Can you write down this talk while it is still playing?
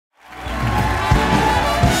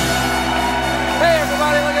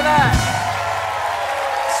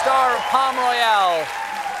Palm Royale.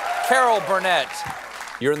 Carol Burnett.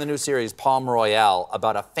 You're in the new series, Palm Royale,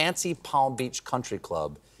 about a fancy Palm Beach country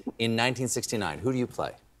club in 1969. Who do you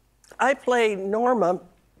play? I play Norma,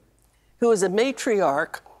 who is a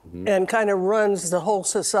matriarch and kind of runs the whole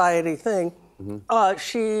society thing.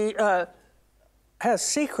 She has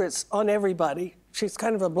secrets on everybody. She's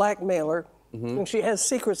kind of a blackmailer, and she has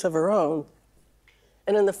secrets of her own.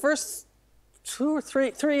 And in the first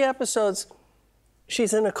three episodes,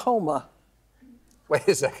 she's in a coma. Wait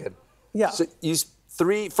a second. Yeah. So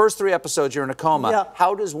first three episodes, you're in a coma. Yeah.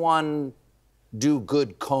 How does one do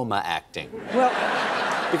good coma acting? Well,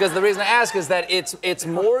 because the reason I ask is that it's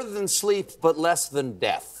more than sleep, but less than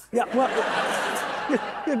death. yeah, well,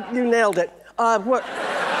 you nailed it. I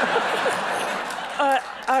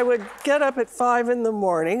would get up at 5 in the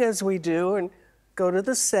morning, as we do, and go to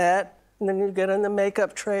the set, and then you get in the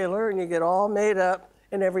makeup trailer, and you get all made up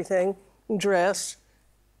and everything, and dressed,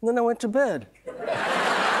 and then I went to bed.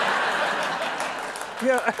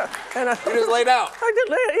 Yeah, and You just laid out. I did,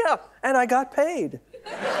 yeah, and I got paid.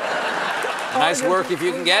 Nice work if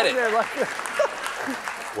you can get it. Wow.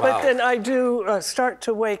 But then I do start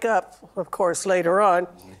to wake up, of course, later on,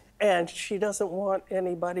 and she doesn't want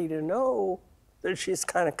anybody to know that she's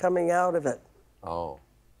kind of coming out of it. Oh.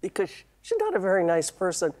 Because she's not a very nice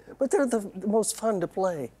person, but they're the most fun to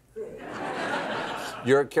play.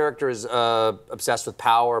 Your character is obsessed with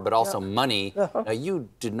power, but also money. Now, you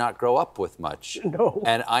did not grow up with much. No.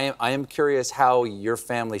 And I am curious how your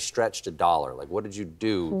family stretched $1. Like, what did you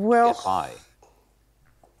do to get by?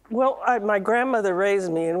 Well, my grandmother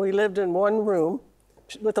raised me, and we lived in one room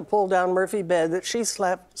with a pull-down Murphy bed that she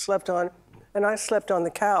slept on, and I slept on the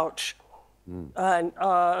couch.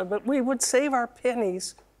 But we would save our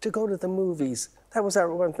pennies to go to the movies. That was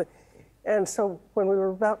our one thing. And so when we were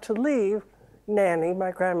about to leave, Nanny,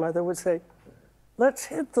 my grandmother, would say, "Let's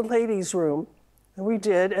hit the ladies' room." And we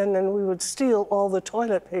did, and then we would steal all the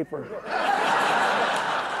toilet paper.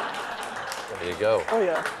 There you go. Oh,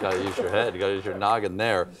 yeah. You gotta use your head. You gotta use your noggin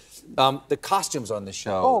there. The costumes on the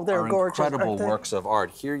show they're are gorgeous, incredible aren't they? works of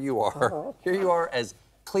art. Here you are. Here you are as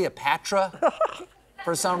Cleopatra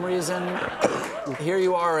for some reason. Here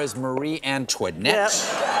you are as Marie Antoinette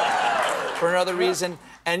for another reason.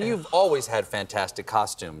 And you've always had fantastic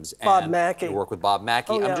costumes. Bob and Mackie. You work with Bob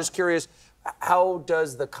Mackie. Oh, yeah. I'm just curious, how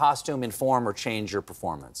does the costume inform or change your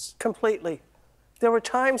performance? Completely. There were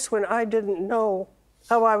times when I didn't know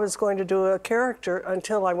how I was going to do a character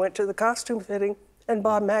until I went to the costume fitting, and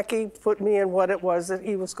Bob Mackie put me in what it was that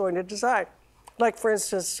he was going to design. Like, for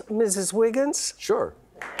instance, Mrs. Wiggins. Sure.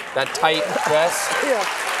 That tight dress. Yeah.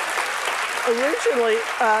 Originally,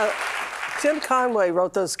 Tim Conway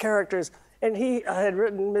wrote those characters, and he had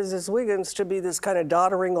written Mrs. Wiggins to be this kind of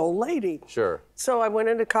doddering old lady. Sure. So I went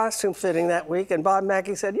into costume fitting that week, and Bob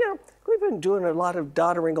Mackie said, "You know, we've been doing a lot of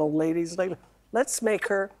doddering old ladies lately. Let's make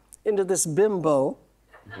her into this bimbo,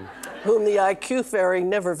 whom the IQ fairy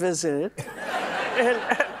never visited."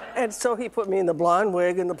 And so he put me in the blonde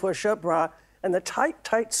wig and the push-up bra and the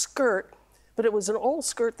tight skirt, but it was an old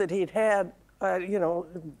skirt that he'd had, you know,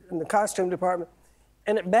 in the costume department,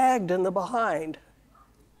 and it bagged in the behind.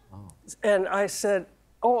 And I said,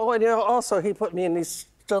 and you know, also he put me in these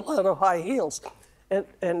stiletto high heels, and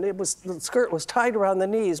the skirt was tight around the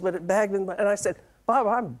knees, but it bagged in. And I said, "Bob,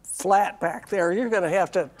 I'm flat back there. You're going to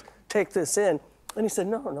have to take this in." And he said,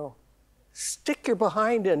 "No, stick your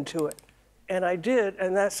behind into it." And I did,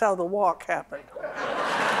 and that's how the walk happened.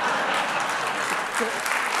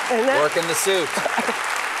 And Working the suit.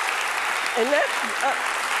 And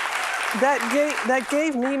that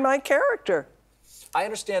gave me my character. I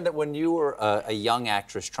understand that when you were a young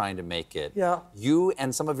actress trying to make it, you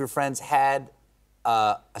and some of your friends had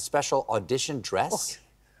a special audition dress?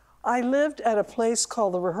 I lived at a place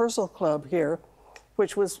called the Rehearsal Club here,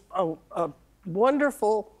 which was a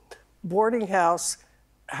wonderful boarding house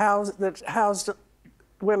that housed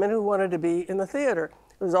women who wanted to be in the theater.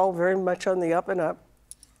 It was all very much on the up and up.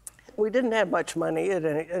 We didn't have much money at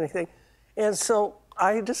anything. And so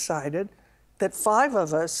I decided that 5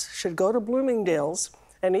 of us should go to Bloomingdale's,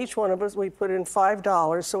 and each one of us, we put in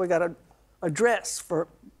 $5, so we got a dress for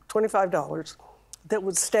 $25 that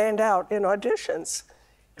would stand out in auditions.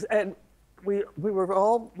 And we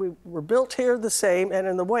were built here the same and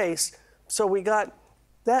in the waist, so we got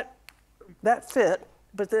that fit,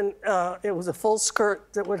 but then it was a full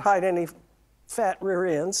skirt that would hide any fat rear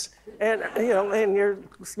ends, and you know, and your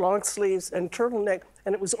long sleeves and turtleneck,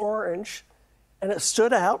 and it was orange, and it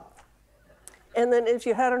stood out. And then if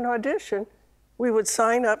you had an audition, we would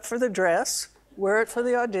sign up for the dress, wear it for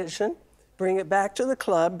the audition, bring it back to the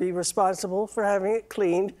club, be responsible for having it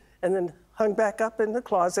cleaned, and then hung back up in the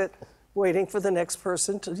closet waiting for the next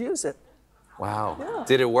person to use it. Wow. Yeah.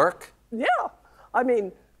 Did it work? Yeah. I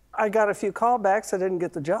mean, I got a few callbacks. I didn't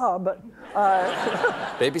get the job, but...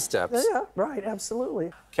 Baby steps. Yeah, right,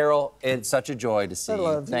 absolutely. Carol, it's such a joy to see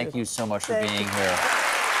you. Thank you so much for Thank being you. here.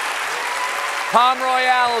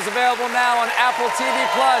 Royale is available now on AppleTV+.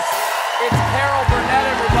 It's Carol Burnett,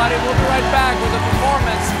 everybody. We'll be right back with a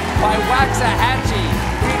performance by Waxahachie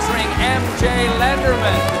featuring M.J. Lenderman.